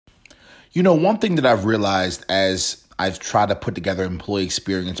One thing that I've realized as I've tried to put together employee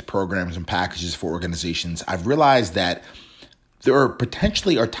experience programs and packages for organizations, I've realized that there are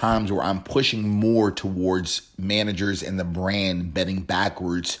potentially times where I'm pushing more towards managers and the brand bending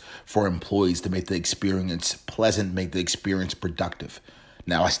backwards for employees to make the experience pleasant, make the experience productive.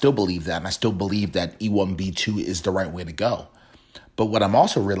 Now, I still believe that, and I still believe that E1B2 is the right way to go. But what I'm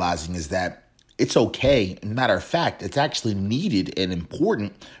also realizing is that it's okay. Matter of fact, it's actually needed and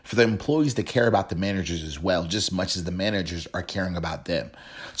important for the employees to care about the managers as well, just as much as the managers are caring about them.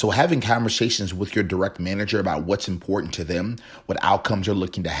 So having conversations with your direct manager about what's important to them, what outcomes you're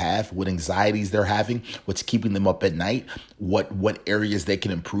looking to have, what anxieties they're having, what's keeping them up at night, what areas they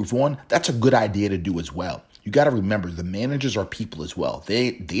can improve on, that's a good idea to do as well. You got to remember, the managers are people as well.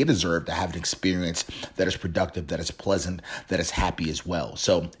 They deserve to have an experience that is productive, that is pleasant, that is happy as well.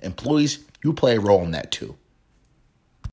 So employees, you play a role in that too.